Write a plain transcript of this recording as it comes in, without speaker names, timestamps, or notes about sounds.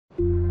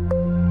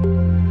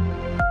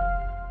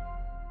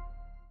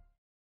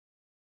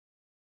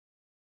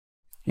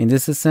In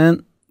this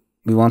lesson,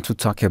 we want to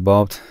talk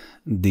about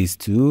these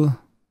two,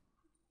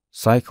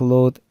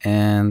 cycloid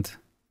and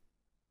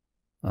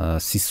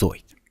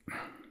cissoid.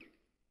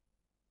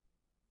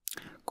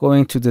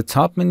 Going to the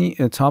top menu,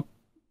 top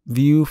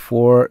view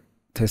for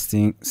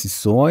testing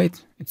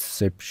cissoid.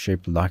 It's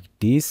shaped like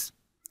this.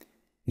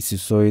 The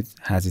cissoid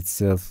has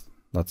itself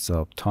lots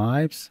of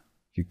types.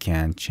 You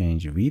can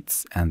change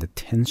width and the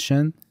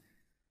tension,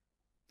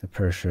 the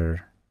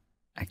pressure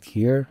act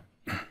here.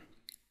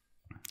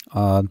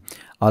 All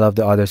of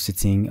the other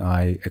setting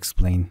I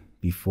explained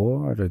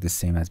before are the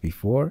same as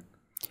before.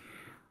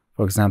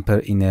 For example,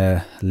 in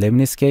a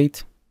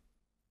lemniscate,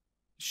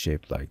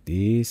 shaped like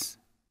this,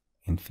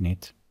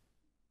 infinite,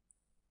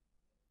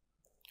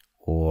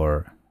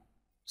 or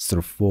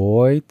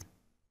strophoid,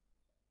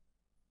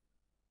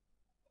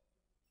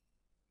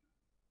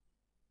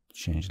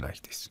 change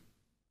like this.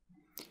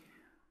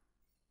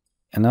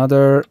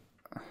 Another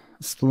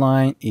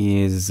spline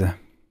is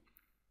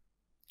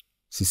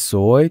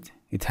cissoid.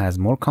 It has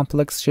more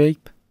complex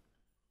shape.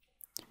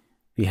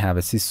 We have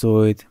a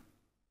cissoid,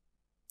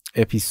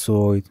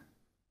 epicycloid,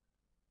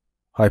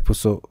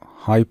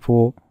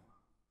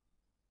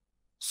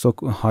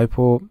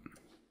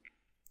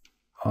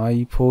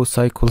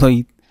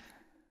 hypocycloid,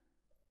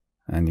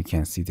 and you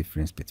can see the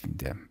difference between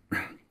them.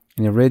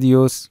 In a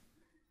radius,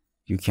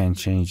 you can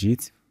change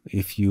it.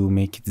 If you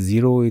make it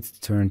 0, it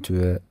turns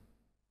to a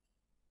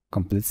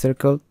complete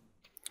circle.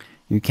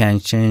 You can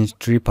change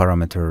 3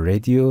 parameter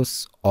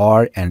radius,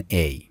 R and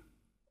A.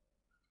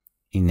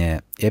 In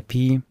a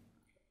epi,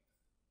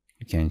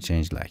 you can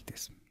change like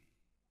this.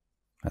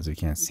 As you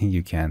can see,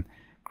 you can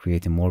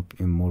create a more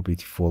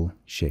beautiful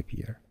shape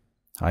here.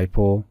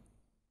 Hypo,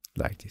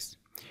 like this.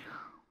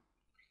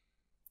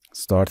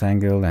 Start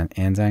angle and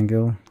end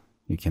angle,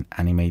 you can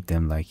animate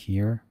them like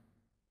here.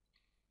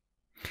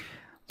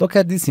 Look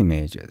at these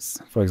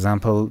images. For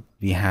example,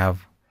 we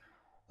have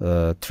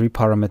 3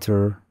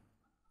 parameter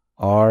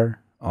R,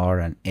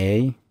 and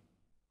A,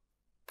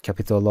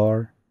 capital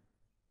R.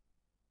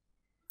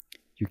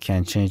 You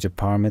can change the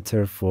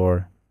parameter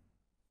for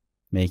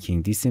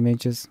making these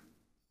images.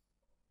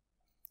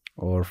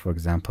 Or for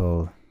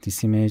example,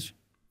 this image,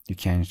 you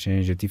can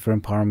change a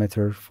different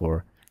parameter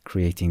for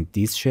creating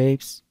these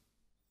shapes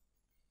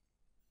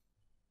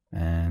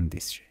and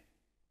this shape.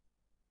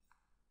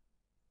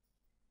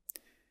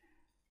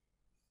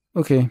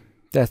 Okay,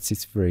 that's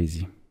it, very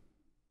easy.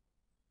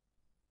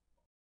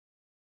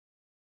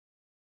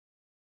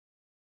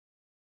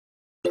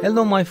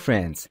 Hello my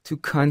friends, to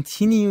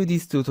continue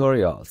these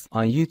tutorials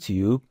on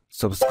YouTube,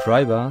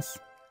 subscribe us,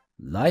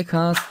 like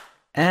us,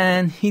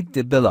 and hit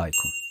the bell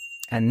icon.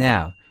 And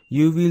now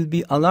you will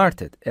be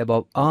alerted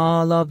about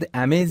all of the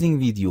amazing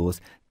videos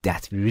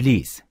that we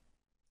release.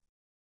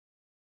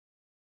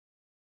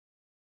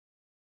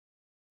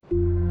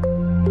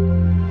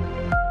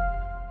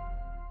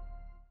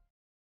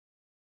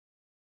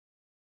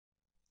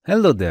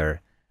 Hello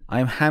there,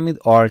 I'm Hamid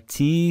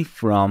RT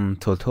from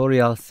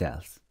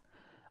TutorialCells.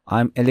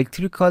 I'm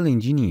electrical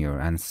engineer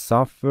and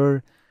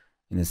software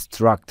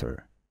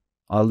instructor.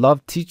 I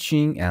love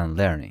teaching and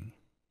learning.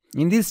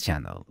 In this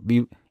channel,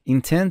 we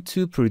intend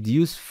to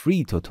produce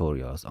free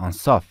tutorials on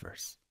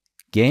softwares,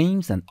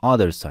 games, and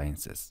other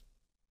sciences.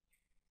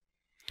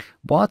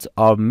 But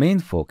our main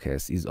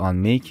focus is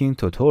on making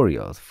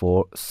tutorials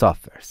for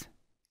softwares.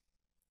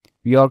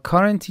 We are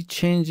currently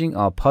changing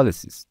our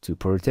policies to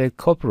protect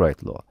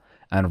copyright law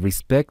and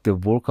respect the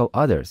work of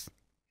others.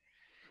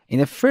 In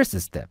the first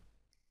step,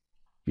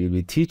 we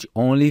will teach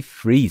only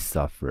free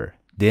software.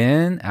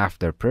 Then,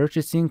 after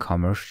purchasing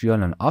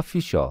commercial and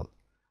official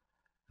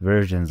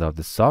versions of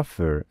the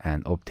software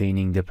and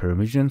obtaining the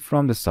permission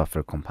from the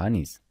software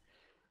companies,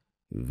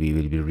 we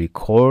will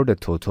record a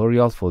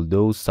tutorial for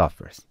those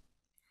softwares.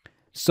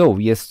 So,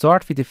 we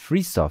start with the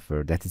free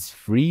software that is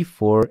free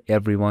for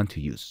everyone to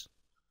use.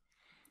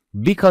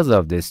 Because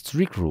of the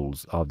strict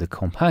rules of the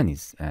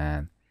companies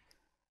and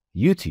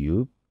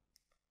YouTube,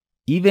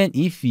 even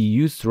if we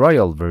use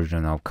trial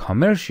version of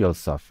commercial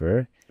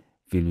software,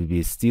 we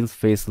will still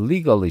face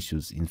legal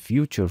issues in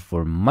future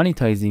for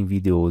monetizing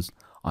videos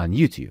on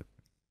YouTube.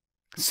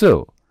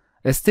 So,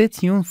 stay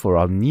tuned for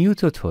our new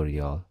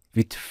tutorial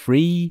with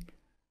free,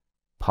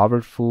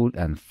 powerful,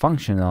 and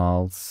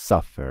functional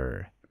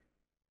software.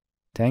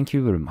 Thank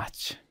you very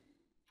much.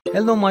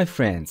 Hello my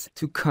friends,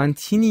 to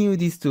continue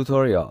these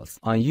tutorials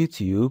on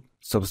YouTube,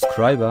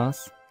 subscribe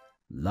us,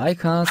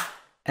 like us,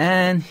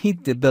 and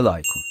hit the bell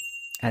icon.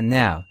 And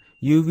now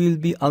you will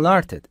be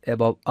alerted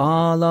about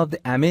all of the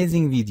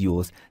amazing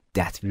videos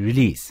that we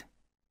release.